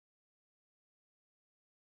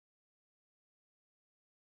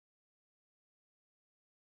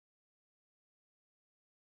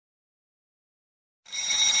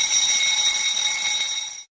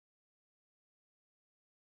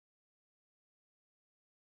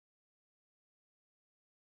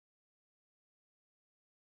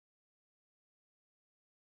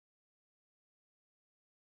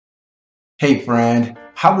Hey friend,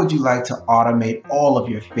 how would you like to automate all of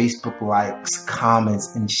your Facebook likes,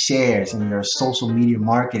 comments, and shares in your social media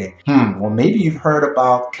marketing? Well, maybe you've heard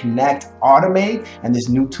about ConnectAutomate and this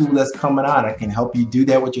new tool that's coming out that can help you do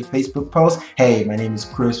that with your Facebook posts. Hey, my name is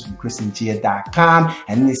Chris from Njigha.com,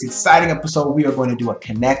 and in this exciting episode, we are going to do a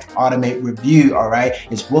ConnectAutomate review, all right?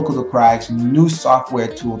 It's Wilco de Kreij's new software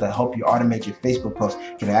tool that help you automate your Facebook posts.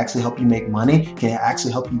 Can it actually help you make money? Can it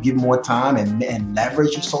actually help you give more time and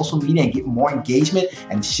leverage your social media and get more engagement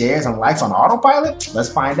and shares and likes on autopilot?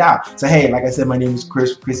 Let's find out. So hey, like I said, my name is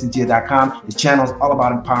Chris from Njigha.com. This channel is all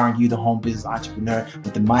about empowering you, the home business entrepreneur,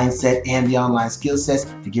 with the mindset and the online skill sets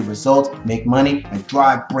to get results, make money, and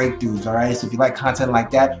drive breakthroughs. All right. So if you like content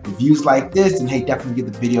like that, reviews like this, then hey, definitely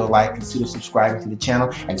give the video a like, consider subscribing to the channel,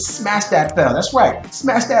 and smash that bell. That's right,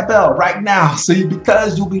 smash that bell right now,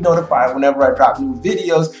 because you'll be notified whenever I drop new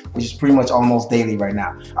videos, which is pretty much almost daily right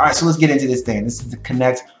now. All right, so let's get into this thing. This is the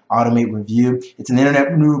ConnectAutomate review. It's an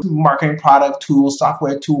internet new marketing product tool,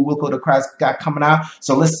 software tool Wilco de Kreij got coming out.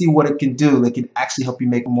 So let's see what it can do. It can actually help you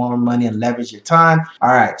make more money and leverage your time. All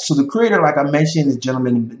right. So the creator, like I mentioned, is a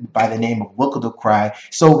gentleman by the name of Wilco de Kreij.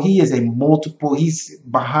 So he is he's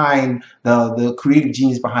behind the creative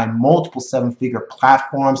genius behind multiple seven-figure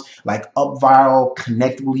platforms like UpViral,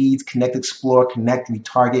 Connect Leads, Connect Explore, Connect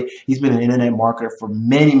Retarget. He's been an internet marketer for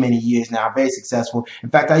many, many years now, very successful. In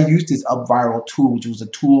fact, I used his UpViral tool, which was a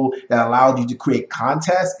tool that allowed you to create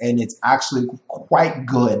contests, and it's actually quite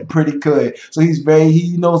good, pretty good. So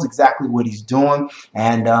he knows exactly what he's doing.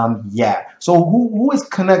 And yeah, so who is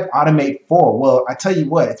ConnectAutomate for? Well, I tell you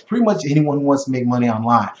what, it's pretty much anyone who wants to make money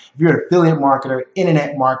online. If you're an affiliate marketer,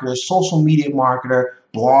 internet marketer, social media marketer,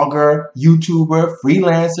 blogger, YouTuber,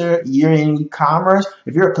 freelancer, you're in e-commerce,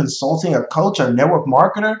 if you're a consulting, a coach, or network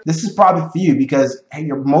marketer, this is probably for you because hey,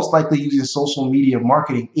 you're most likely using social media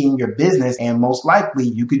marketing in your business, and most likely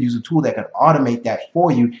you could use a tool that can automate that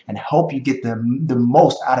for you and help you get the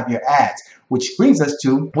most out of your ads. Which brings us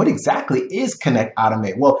to, what exactly is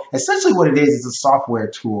ConnectAutomate? Well, essentially what it is a software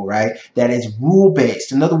tool, right, that is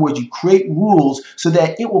rule-based. In other words, you create rules so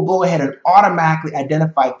that it will go ahead and automatically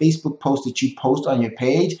identify Facebook posts that you post on your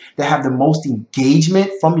page that have the most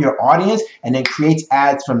engagement from your audience, and then creates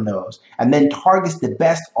ads from those, and then targets the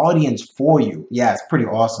best audience for you. Yeah, it's pretty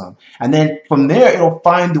awesome. And then from there, it'll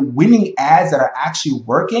find the winning ads that are actually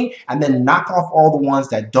working, and then knock off all the ones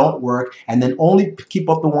that don't work, and then only keep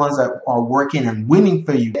up the ones that are working and winning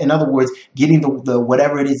for you. In other words, getting the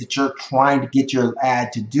whatever it is that you're trying to get your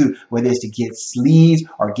ad to do, whether it's to get leads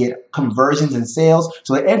or get conversions and sales.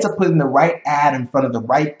 So it ends up putting the right ad in front of the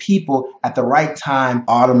right people at the right time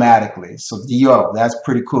automatically. So yo, that's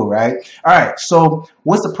pretty cool, right? All right, so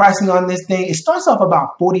what's the pricing on this thing? It starts off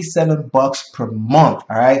about $47 per month.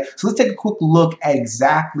 All right, so let's take a quick look at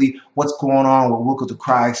exactly what's going on with Wilco de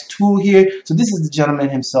Kreij's tool here. So this is the gentleman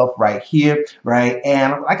himself right here, right?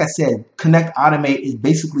 And like I said, ConnectAutomate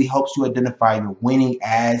basically helps you identify your winning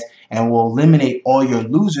ads and will eliminate all your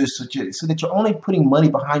losers so that you're only putting money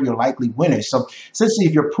behind your likely winners. So essentially,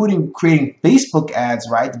 if you're creating Facebook ads,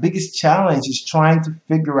 right, the biggest challenge is trying to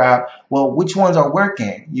figure out, well, which ones are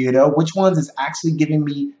working, which ones is actually giving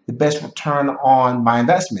me the best return on my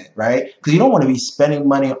investment, right? Because you don't want to be spending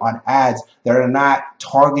money on ads that are not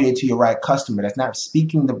targeted to your right customer, that's not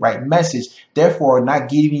speaking the right message, therefore not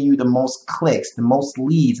giving you the most clicks, the most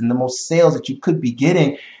leads, and the most sales that you could be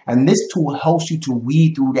getting. And this tool helps you to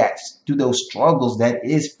weed through those struggles that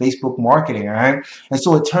is Facebook marketing, all right? And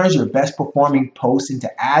so it turns your best performing posts into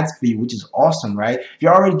ads for you, which is awesome, right? If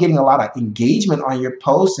you're already getting a lot of engagement on your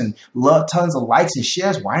posts and tons of likes and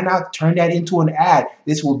shares, why not turn that into an ad?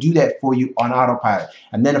 This will do that for you on autopilot.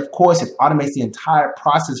 And then, of course, it automates the entire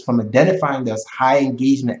process from identifying those high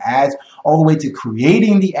engagement ads all the way to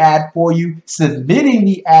creating the ad for you, submitting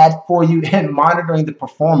the ad for you, and monitoring the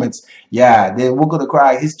performance. Yeah, Wilco de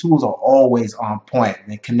Kreij, his tools are always on point.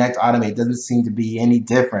 And ConnectAutomate doesn't seem to be any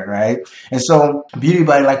different, right? And so, beauty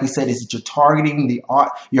about it, like we said, is that you're targeting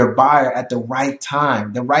your buyer at the right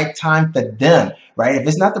time for them, right? If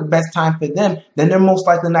it's not the best time for them, then they're most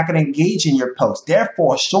likely not going to engage in your post.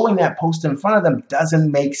 Therefore, showing that post in front of them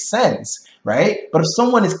doesn't make sense, right? But if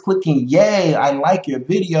someone is clicking, yay, I like your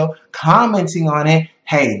video, commenting on it,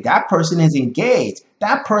 hey, that person is engaged.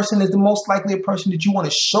 That person is the most likely a person that you want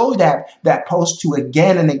to show that post to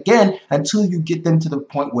again and again until you get them to the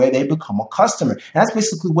point where they become a customer. And that's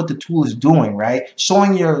basically what the tool is doing, right?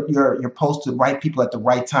 Showing your post to the right people at the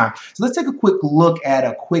right time. So let's take a quick look at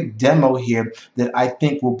a quick demo here that I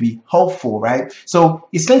think will be helpful, right? So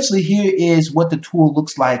essentially here is what the tool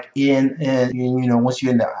looks like in once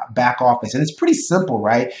you're in the back office. And it's pretty simple,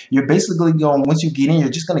 right? You're basically going, once you get in, you're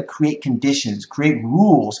just going to create conditions, create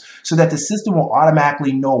rules so that the system will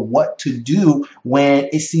automatically know what to do when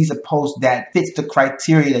it sees a post that fits the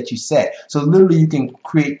criteria that you set. So literally you can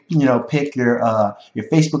create, pick your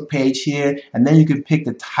Facebook page here, and then you can pick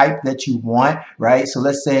the type that you want, right? So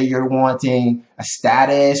let's say you're wanting a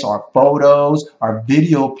status or photos or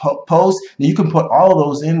video posts, then you can put all of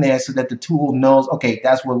those in there so that the tool knows, okay,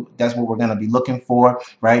 that's what we're going to be looking for,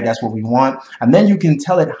 right? That's what we want. And then you can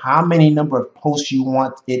tell it how many number of posts you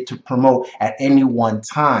want it to promote at any one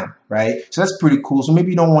time, right? So that's pretty cool. So maybe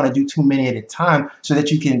you don't want to do too many at a time so that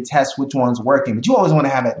you can test which one's working, but you always want to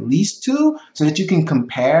have at least two so that you can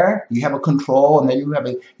compare. You have a control, and then you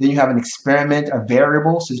have an experiment, a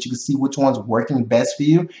variable, so that you can see which one's working best for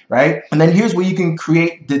you, right? And then here's where you can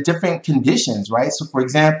create the different conditions, right? So for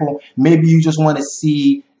example, maybe you just want to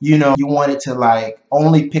see, you want it to like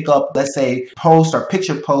only pick up, let's say, post or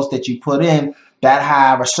picture post that you put in that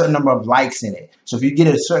have a certain number of likes in it. So if you get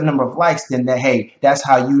a certain number of likes, then hey, that's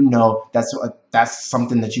how you know that's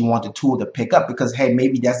something that you want the tool to pick up, because hey,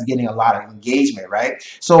 maybe that's getting a lot of engagement, right?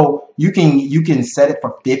 So you can set it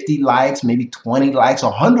for 50 likes, maybe 20 likes,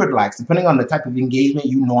 or 100 likes, depending on the type of engagement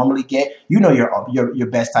you normally get. Your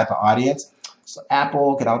best type of audience. So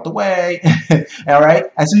Apple, get out the way. All right.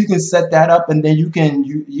 And so you can set that up, and then you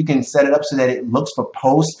can set it up so that it looks for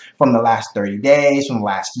posts from the last 30 days, from the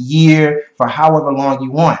last year, for however long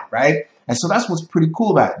you want, right? And so that's what's pretty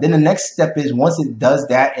cool about it. Then the next step is, once it does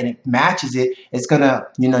that and it matches it, it's gonna,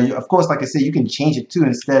 of course, like I said, you can change it too.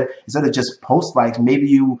 Instead of just post likes, maybe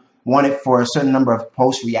you want it for a certain number of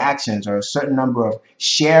post reactions, or a certain number of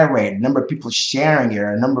share rate, a number of people sharing it,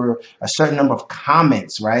 or a certain number of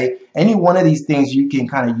comments, right? Any one of these things you can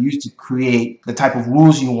kind of use to create the type of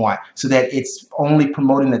rules you want, so that it's only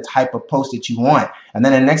promoting the type of post that you want. And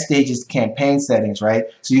then the next stage is campaign settings, right?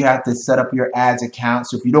 So you have to set up your ads account.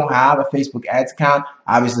 So if you don't have a Facebook ads account,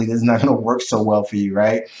 obviously this is not going to work so well for you,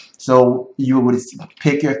 right? So you would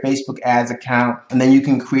pick your Facebook ads account, and then you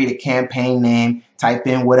can create a campaign name, type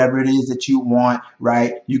in whatever it is that you want,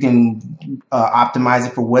 right? You can optimize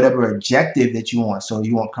it for whatever objective that you want. So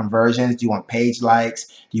you want conversions, do you want page likes,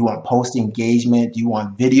 do you want post engagement, do you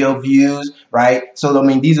want video views, right? So I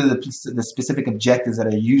mean, these are the specific objectives that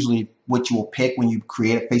are usually what you will pick when you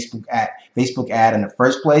create a Facebook ad in the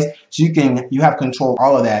first place. So you have control of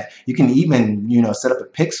all of that. You can even set up a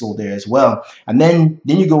pixel there as well. And then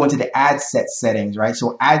you go into the ad set settings, right?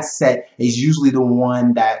 So ad set is usually the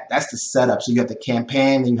one that's the setup. So you have the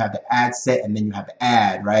campaign, then you have the ad set, and then you have the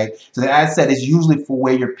ad, right? So the ad set is usually for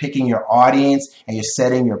where you're picking your audience and you're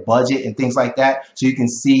setting your budget and things like that. So you can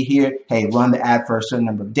see here, hey, run the ad for a certain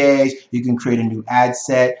number of days. You can create a new ad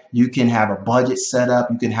set. You can have a budget set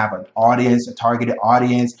up. You can have an audience, a targeted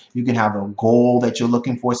audience. You can have a goal that you're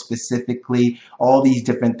looking for specifically, all these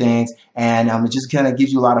different things. And it just kind of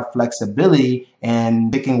gives you a lot of flexibility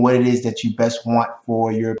and picking what it is that you best want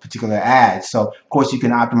for your particular ad. So of course you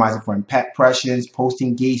can optimize it for impressions, post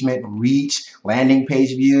engagement, reach, landing page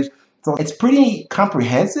views. So it's pretty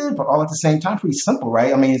comprehensive, but all at the same time pretty simple,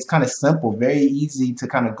 right? I mean, it's kind of simple, very easy to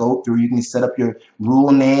kind of go through. You can set up your rule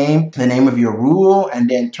name, the name of your rule, and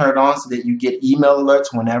then turn it on so that you get email alerts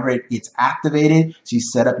whenever it gets activated. So you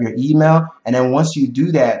set up your email, and then once you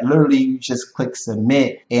do that, literally you just click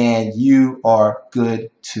submit and you are good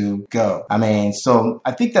to go. I mean, so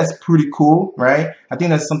I think that's pretty cool, right? I think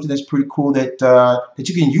that's something that's pretty cool that that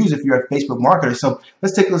you can use if you're a Facebook marketer. So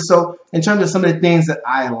let's take a look. So in terms of some of the things that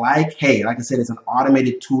I like, hey, like I said, it's an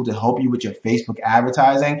automated tool to help you with your Facebook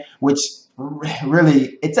advertising, which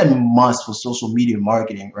really, it's a must for social media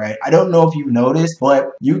marketing, right? I don't know if you've noticed,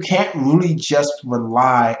 but you can't really just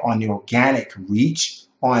rely on the organic reach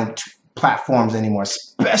on platforms anymore,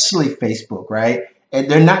 especially Facebook, right? And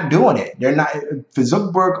they're not doing it. They're not.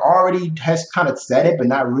 Zuckerberg already has kind of said it, but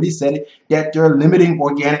not really said it, that they're limiting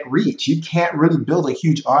organic reach. You can't really build a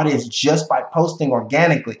huge audience just by posting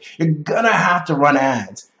organically. You're gonna have to run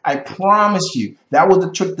ads. I promise you. That was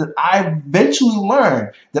the trick that I eventually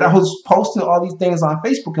learned, that I was posting all these things on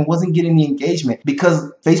Facebook and wasn't getting the engagement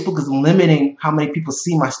because Facebook is limiting how many people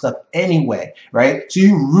see my stuff anyway, right? So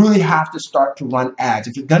you really have to start to run ads.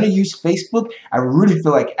 If you're going to use Facebook, I really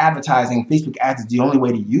feel like advertising Facebook ads is the only way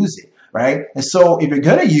to use it. right? And so if you're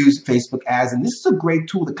gonna use Facebook ads, and this is a great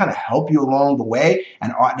tool to kind of help you along the way,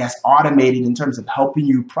 and that's automated in terms of helping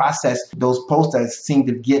you process those posts that seem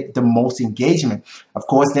to get the most engagement. Of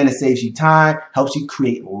course, then it saves you time, helps you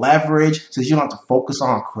create leverage, so you don't have to focus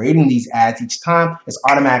on creating these ads each time. It's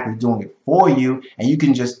automatically doing it for you, and you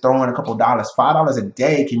can just throw in a couple dollars. $5 a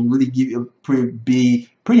day can really give you be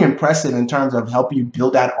pretty impressive in terms of helping you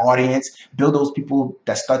build that audience, build those people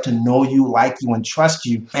that start to know you, like you, and trust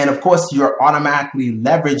you. And of course, you're automatically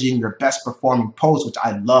leveraging your best performing posts, which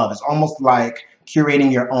I love. It's almost like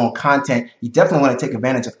curating your own content. You definitely want to take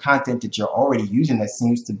advantage of content that you're already using that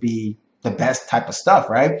seems to be the best type of stuff,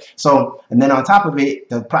 right? So, and then on top of it,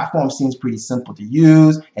 the platform seems pretty simple to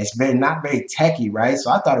use. It's not very techy, right?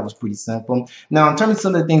 So I thought it was pretty simple. Now, in terms of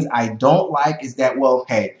some of the things I don't like is that, well,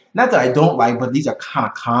 hey, not that I don't like, but these are kind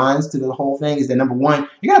of cons to the whole thing, is that number one,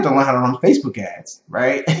 you're gonna have to learn how to run Facebook ads,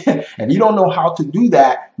 right? If you don't know how to do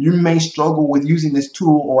that, you may struggle with using this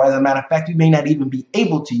tool, or as a matter of fact, you may not even be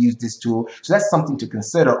able to use this tool. So that's something to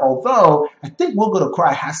consider. Although I think Wilco de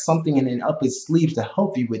Kreij has something up his sleeves to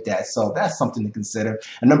help you with that. So that's something to consider.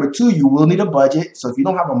 And number two, you will need a budget. So if you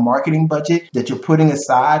don't have a marketing budget that you're putting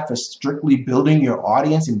aside for strictly building your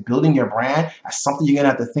audience and building your brand, that's something you're gonna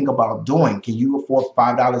have to think about doing. Can you afford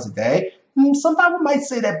 $5 a day? Some people might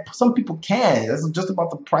say that some people can. That's just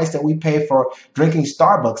about the price that we pay for drinking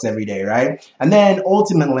Starbucks every day, right? And then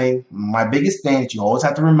ultimately, my biggest thing that you always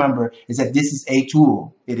have to remember is that this is a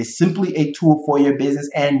tool. It is simply a tool for your business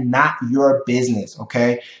and not your business,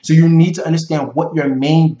 okay? So you need to understand what your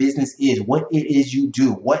main business is, what it is you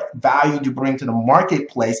do, what value you bring to the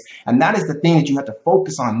marketplace, and that is the thing that you have to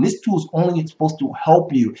focus on. This tool is only supposed to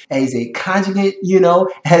help you as a conjugate,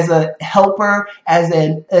 as a helper, as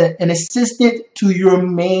an assistant to your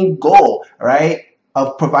main goal, right?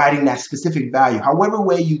 Of providing that specific value. However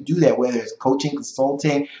way you do that, whether it's coaching,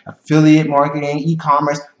 consulting, affiliate marketing,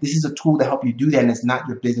 e-commerce, this is a tool to help you do that, and it's not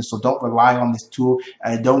your business. So don't rely on this tool.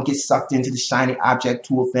 Don't get sucked into the shiny object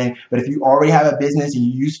tool thing. But if you already have a business and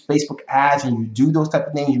you use Facebook ads and you do those type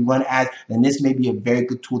of things, you run ads, then this may be a very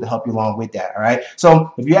good tool to help you along with that, all right?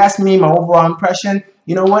 So if you ask me my overall impression,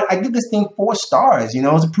 you know what? I give this thing 4 stars.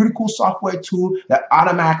 It's a pretty cool software tool that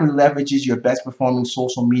automatically leverages your best performing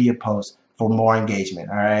social media posts for more engagement.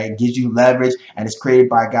 All right, it gives you leverage, and it's created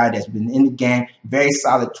by a guy that's been in the game. Very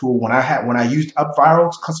solid tool. When I used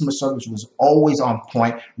UpViral's customer service was always on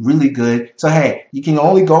point, really good. So hey, you can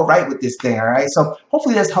only go right with this thing. All right, so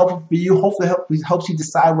hopefully that's helpful for you. Hopefully it helps you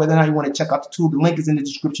decide whether or not you want to check out the tool. The link is in the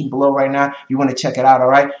description below right now if you want to check it out. All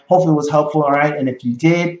right, hopefully it was helpful. All right, and if you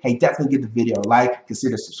did, hey, definitely give the video a like.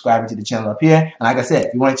 Consider subscribing to the channel up here. And like I said,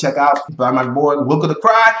 if you want to check out by my boy Wilco de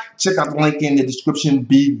Kreij, check out the link in the description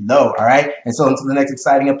below. All right. And so until the next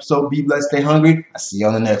exciting episode, be blessed, stay hungry. I'll see you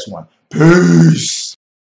on the next one. Peace.